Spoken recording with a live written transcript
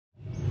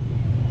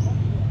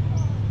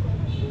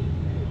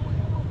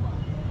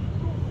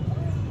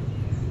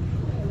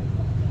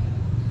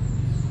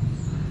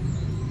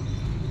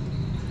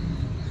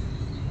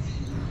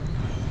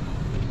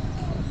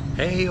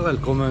Hej och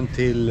välkommen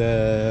till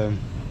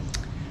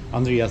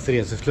Andreas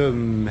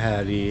reseflum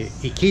här i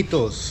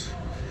Iquitos,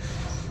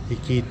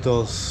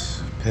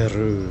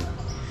 Peru.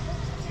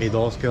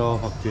 Idag ska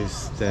jag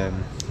faktiskt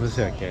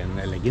besöka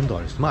en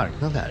legendarisk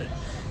marknad här,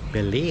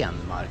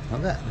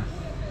 marknaden.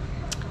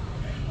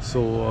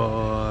 Så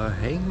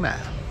häng med!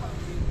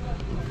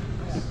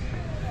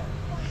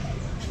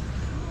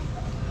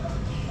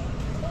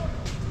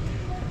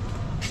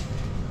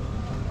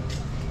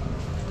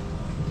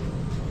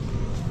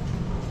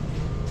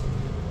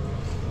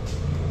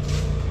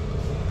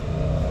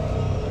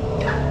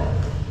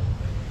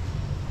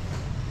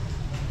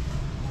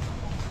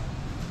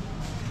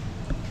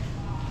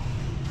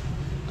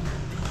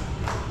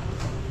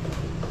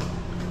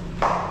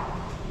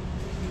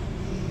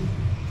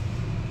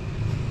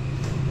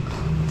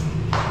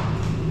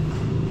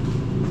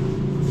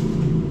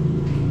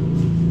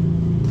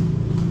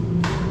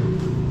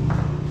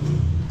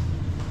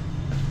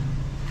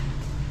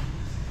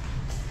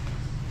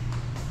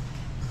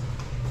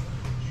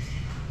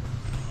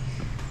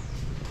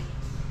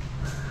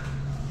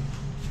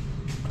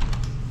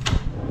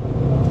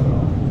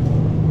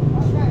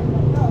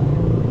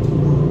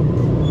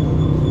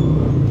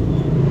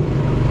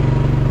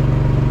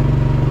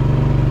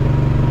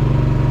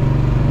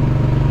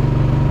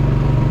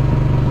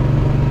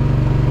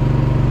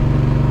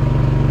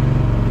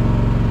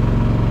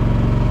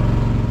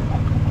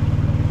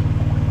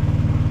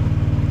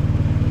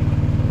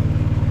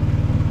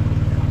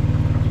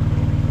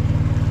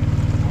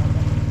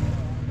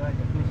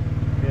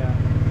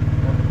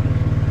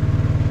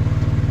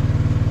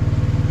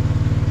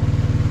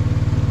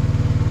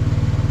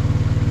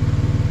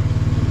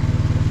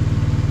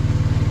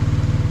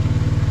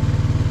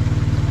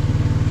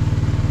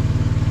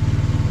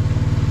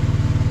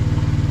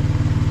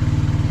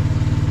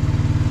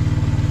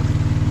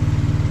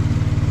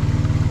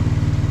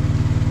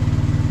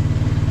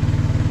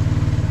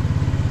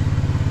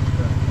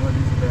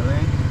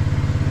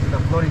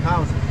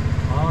 House.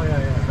 Oh yeah,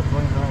 yeah. The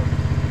floating house.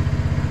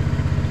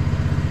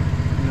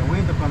 In the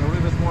winter, when the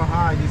river is more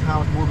high, this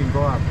house moving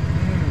go up.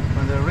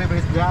 When the river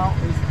is down,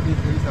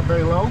 it's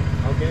very low.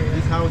 Okay.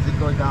 This house is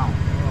going down.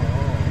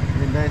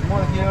 Oh. And there's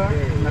more here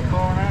in the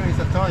corner. It's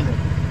a toilet.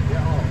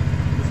 Yeah.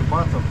 Oh. It's a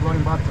bottle,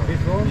 floating bottle.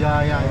 This one?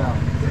 Yeah.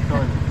 It's a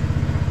toilet.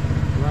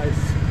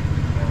 Nice.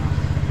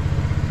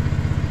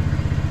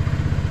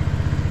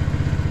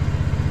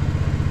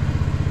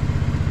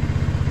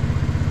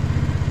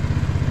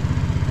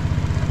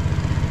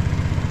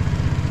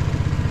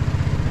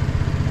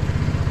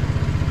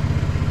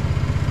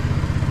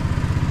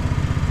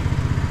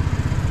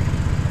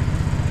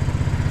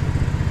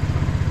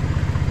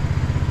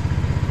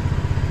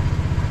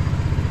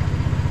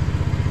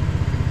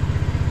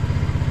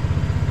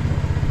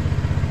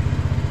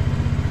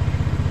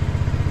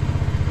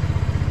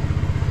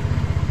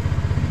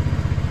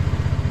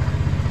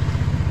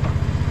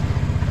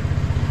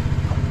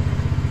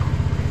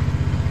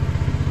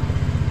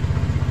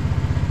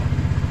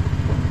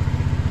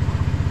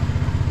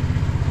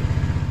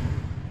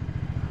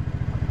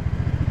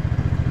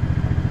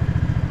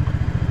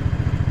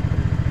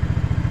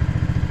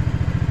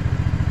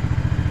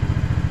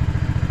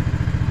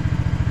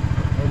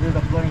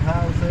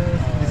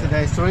 This is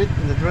the street,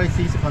 and the dry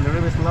season when the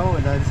river is low,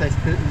 and this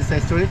is a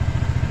street,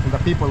 and the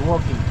people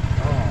walking.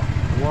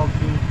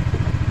 Walking.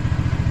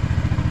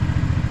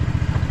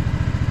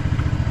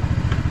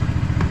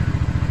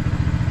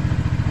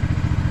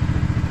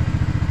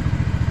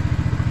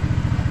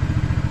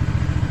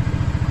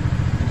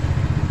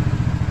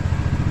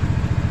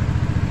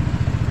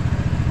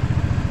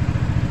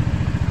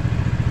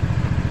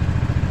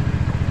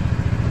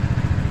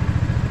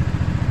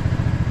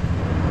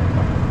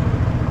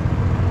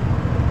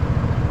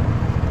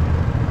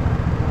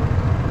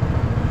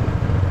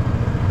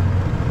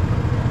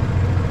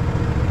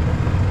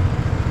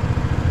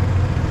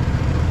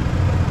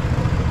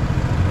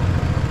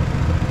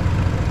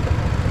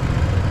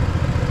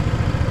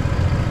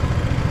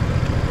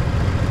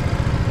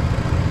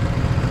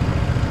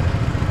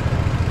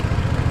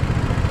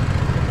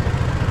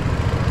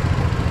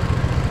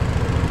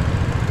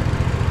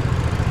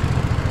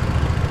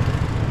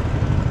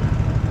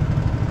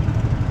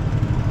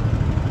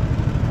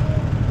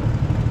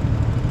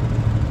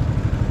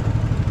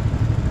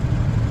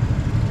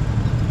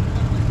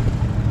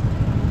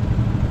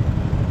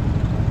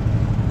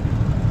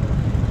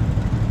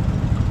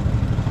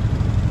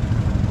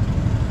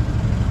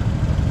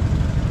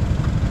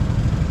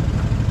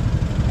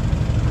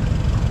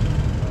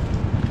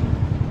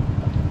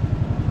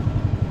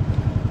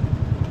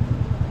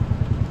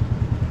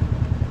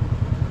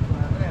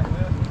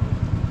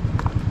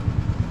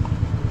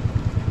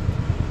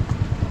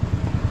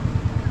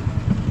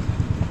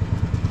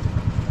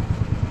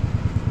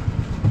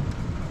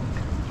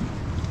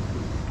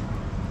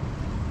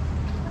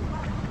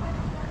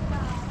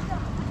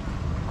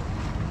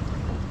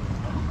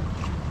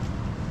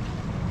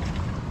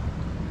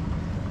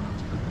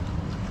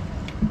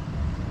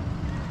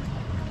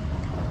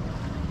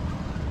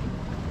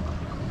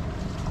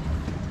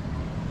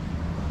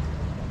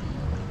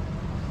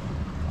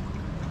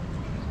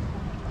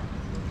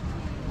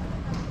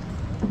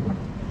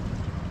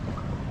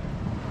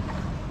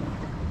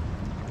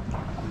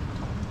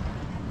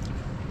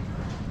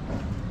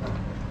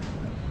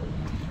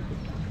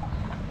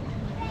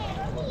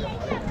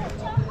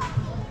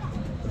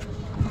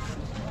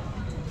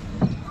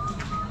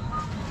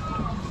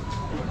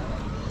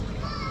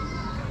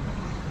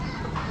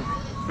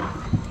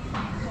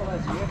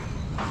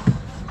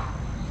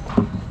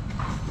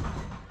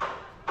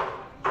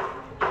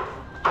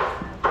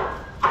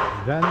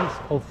 Venice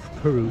of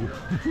Peru.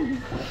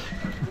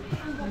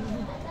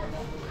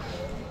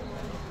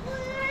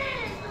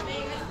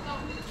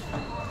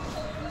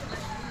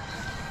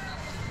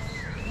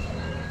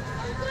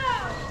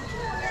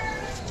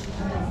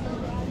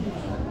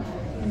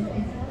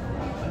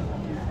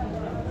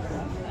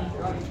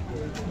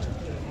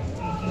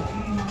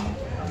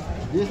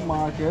 This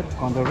market,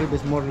 on the rib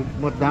is more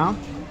down.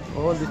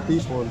 All these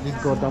people, this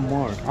go down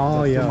more.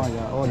 Oh, That's yeah. too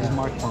much, all these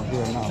markets from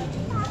here now.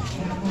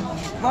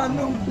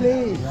 Hanung,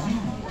 please.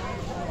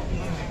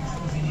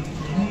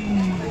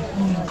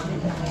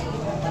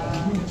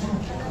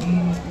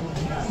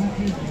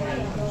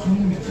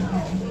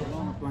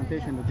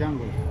 Plantation in the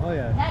jungle. Oh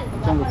yeah.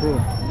 Jungle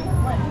fruit.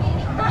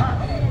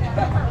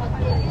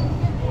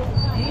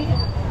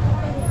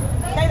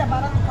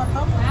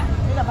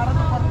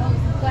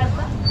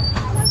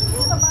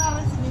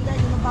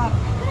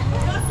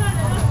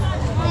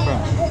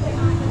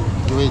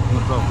 Wait, no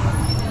problem.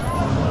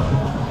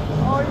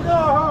 Oh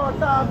no,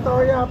 tanto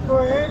ya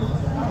pues.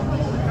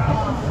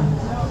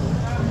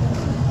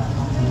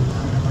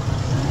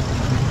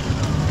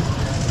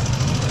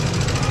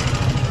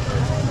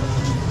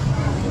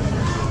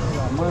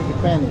 More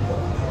depending.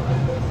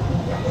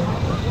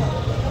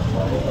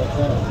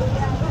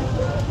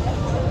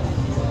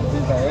 This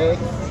is the egg.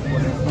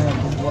 What is this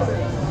one?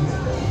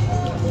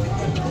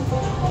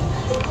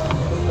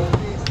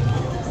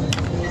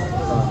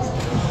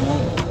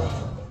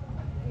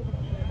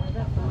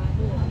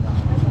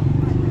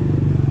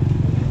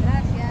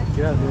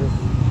 Gracias.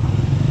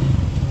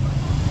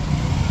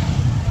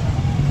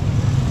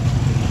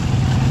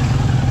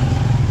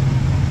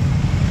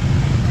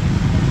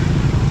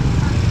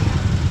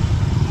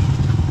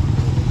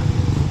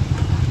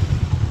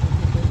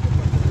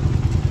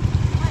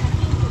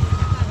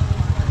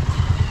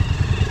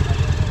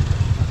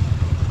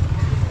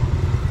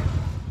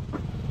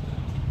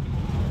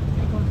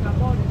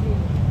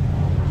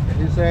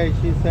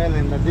 She's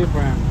selling the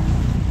different,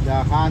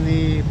 the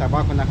honey,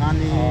 tobacco and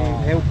honey,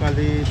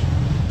 eucalypt,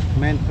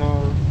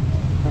 menthol,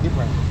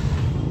 different.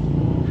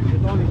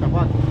 It's only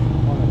tobacco,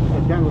 the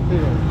jungle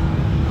cigarette.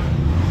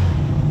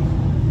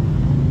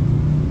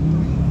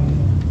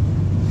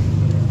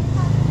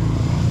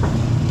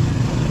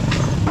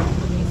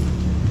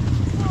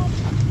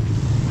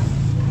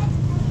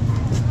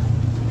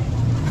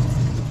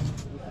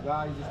 This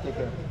guy just take a,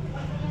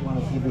 you want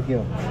to see the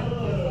hill.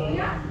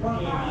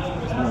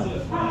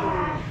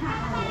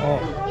 Oh.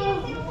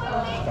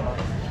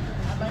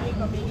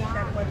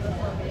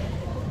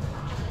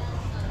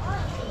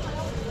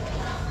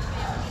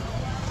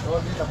 So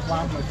this is the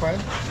plant, my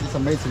friend. It's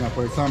amazing.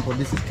 For example,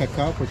 this is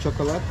cacao for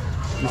chocolate.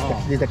 This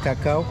is the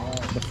cacao,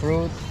 the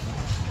fruit,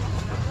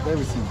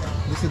 everything.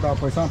 This is the,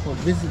 for example,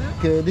 this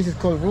is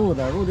called root.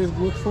 The root is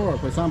good for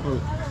example,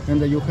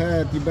 when you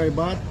had very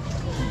bad,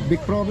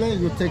 big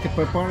problem, you take a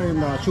prepare in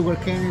the sugar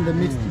cane, the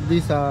mix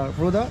this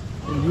ruda,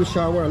 and you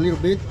shower a little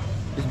bit.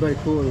 It's very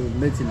cool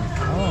medicine.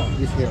 Oh,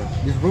 this here,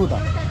 this ruda,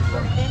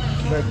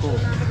 very cool.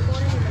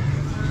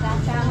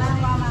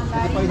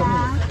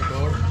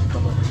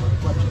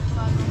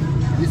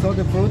 This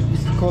other fruit, this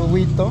is called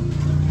huito.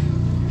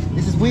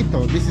 This is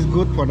huito. This is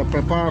good for the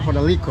prepare for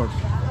the liquor.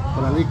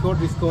 For the liquor,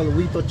 this is called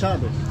huito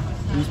chado.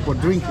 This is for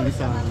drinking. This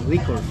is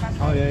liquor.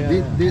 Oh yeah,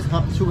 yeah. This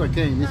have sugar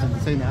cane. This is the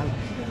same.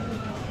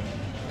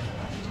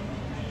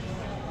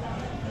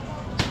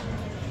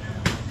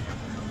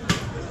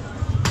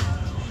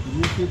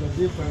 You see the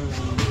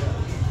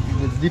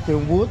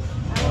different wood,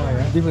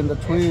 different the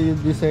tree.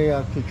 This say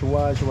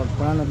chuchua,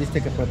 chuchua, this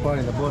take a prepare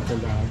in the bottle.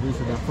 This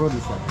is the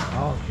aphrodisiac.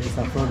 Oh, This is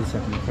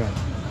aphrodisiac, my friend.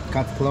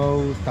 Cat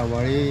clothes,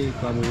 tawari,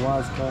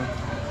 ayahuasca,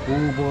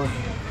 ubos.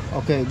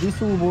 Okay, this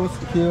ubos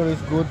here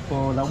is good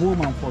for the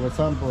woman, for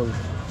example,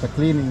 the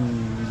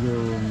cleaning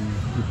your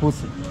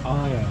pussy.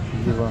 Oh yeah.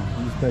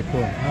 It's very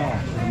cool. Oh.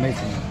 It's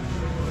amazing.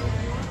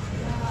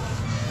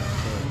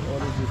 So, what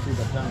did you see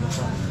the plant?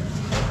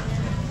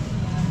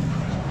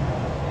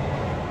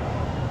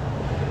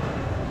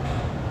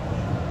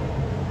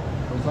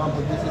 For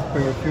example, this is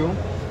perfume.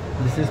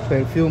 This is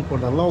perfume for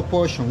the low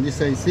portion. This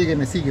says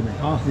sígueme, sígueme.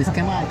 Oh. This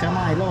come on,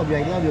 I love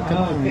you, come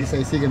on. Okay. This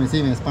says sígueme,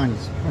 sígueme in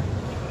Spanish.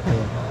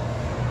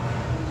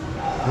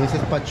 This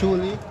is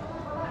patchouli.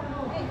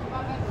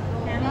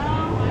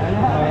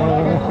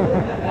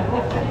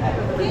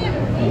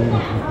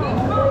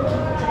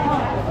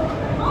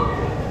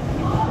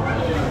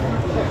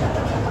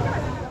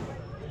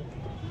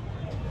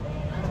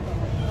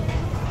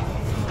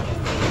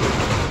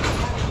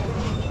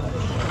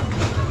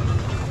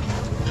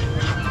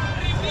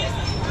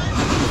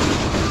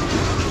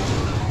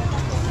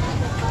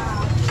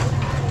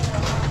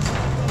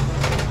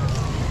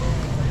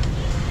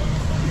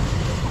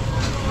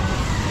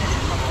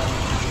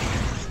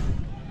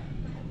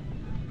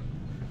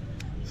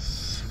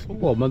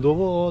 Ja, men då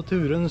var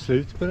turen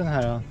slut på den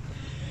här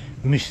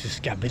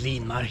mystiska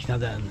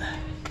Berlinmarknaden.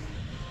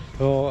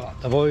 Ja,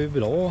 det var ju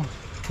bra,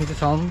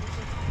 intressant,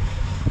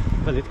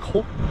 väldigt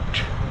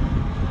kort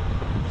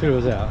skulle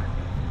jag säga.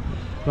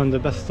 Men det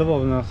bästa var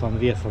väl nästan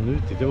resan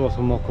ut. Det var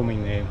som att komma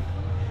in i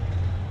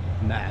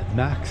Mad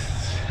Max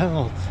eller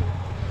något.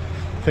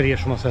 För er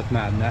som har sett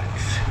Mad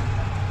Max.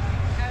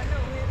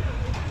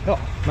 Ja,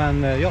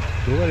 men ja,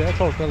 då är jag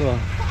klart då.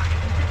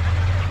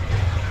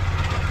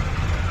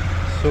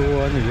 Så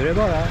nu är det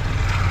bara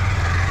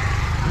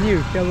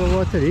njuta av att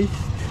vara turist.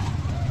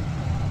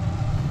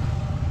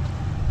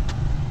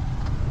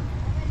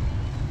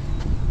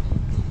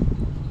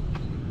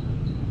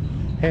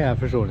 Här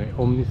förstår ni,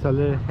 om ni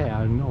ställer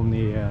här om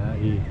ni är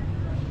i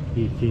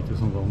Iquitos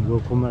någon gång,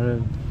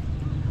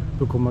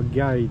 då kommer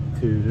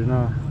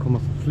guideturerna komma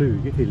som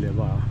flugor till er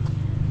bara.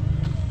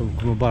 De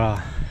kommer bara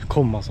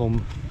komma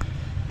som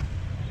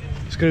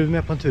ska du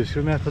med på en tur, ska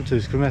du med på en tur,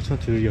 ska du med på en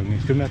tur i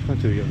djungeln, ska du med på en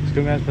tur i djungeln, ska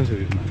du med på en tur i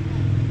djungeln.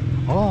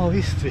 Ja,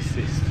 visst.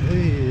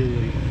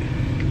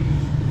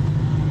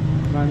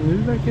 Men nu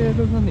verkar det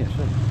lugna ner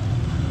sig.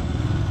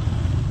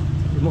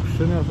 I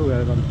morse när jag såg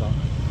här vänta,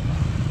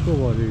 då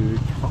var det ju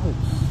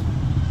kaos.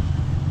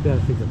 Där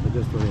till exempel,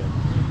 det står det.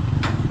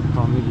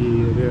 Han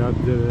i röd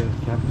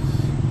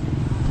caps.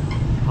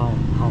 Han.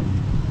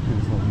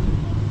 En sån.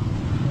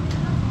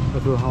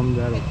 Jag tror han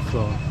där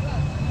också.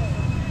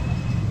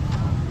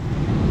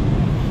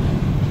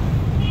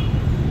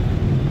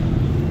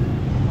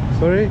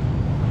 Sorry?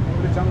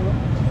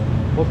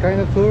 What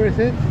kind of tour is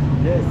it?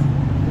 Yes.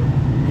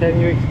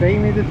 Can you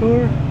explain me the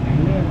tour?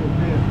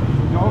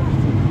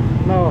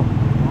 No.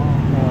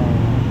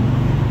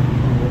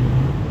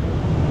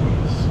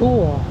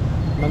 Så,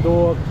 men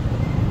då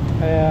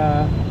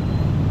är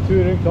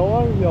turen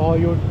klar. Jag har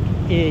gjort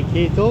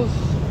Iquitos.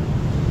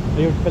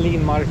 Jag har gjort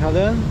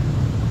Berlinmarknaden.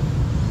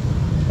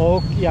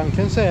 Och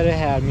egentligen så är det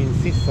här min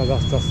sista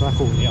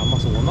destination i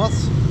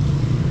Amazonas.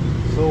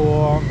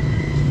 Så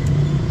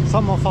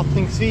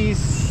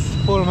sammanfattningsvis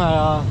på de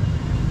här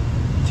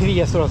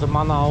 3 stora som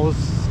Manaus,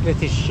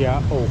 Leticia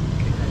och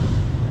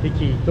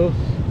Iquitos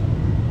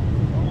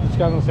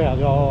ska jag nog säga att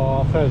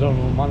jag föredrar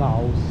nog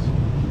Manaus.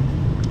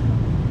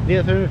 Det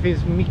är för det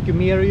finns mycket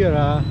mer att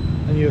göra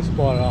än just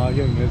bara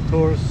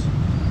djungeltours.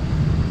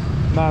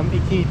 Men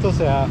Iquitos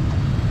är...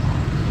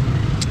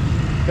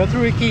 Jag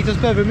tror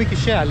Iquitos behöver mycket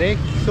kärlek.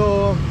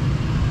 Så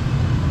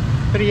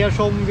för er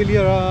som vill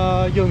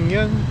göra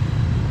djungeln,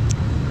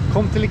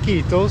 kom till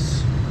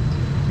Iquitos.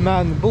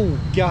 Men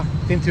boka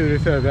din tur i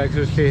förväg så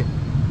du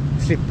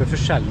slipper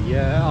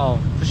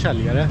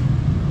försäljare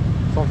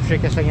som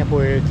försöker slänga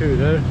på er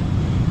turer.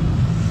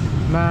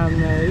 Men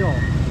ja,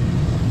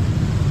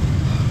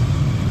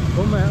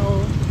 de är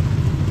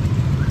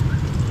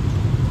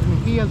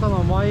en helt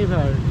annan vibe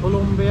här.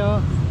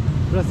 Colombia,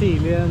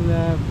 Brasilien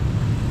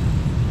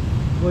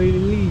var ju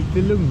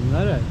lite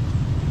lugnare.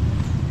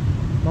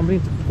 Man blir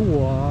inte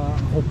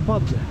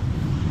påhoppad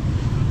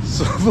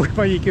så fort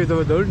man gick ut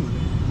över dörren.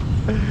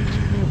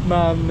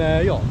 Men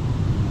ja,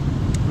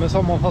 men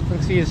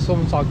sammanfattningsvis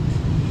som sagt,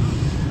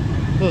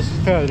 då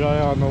föredrar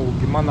jag nog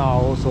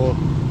Manaus och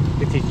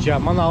Leticia.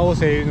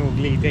 Manaus är ju nog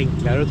lite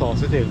enklare att ta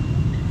sig till.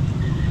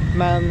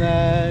 Men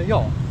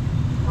ja,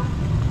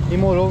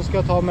 imorgon ska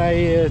jag ta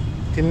mig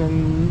till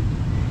en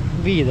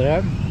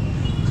vidare.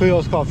 Så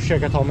jag ska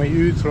försöka ta mig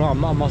ut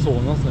från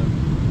Amazonas nu.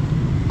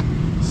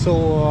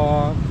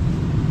 Så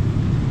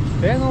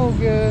det är nog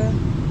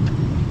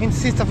inte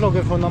sista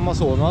vloggen från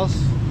Amazonas.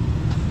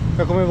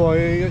 Jag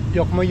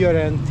kommer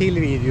göra en till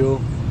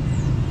video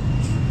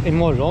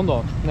imorgon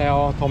då, när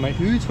jag tar mig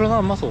ut från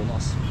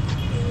Amazonas.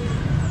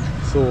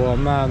 Så,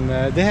 men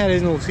det här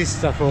är nog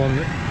sista från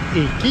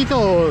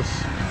Iquitos.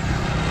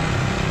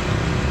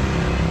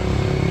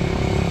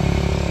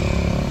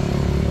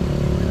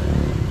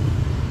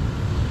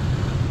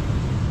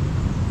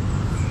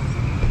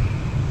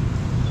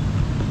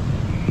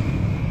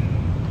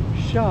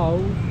 Ciao.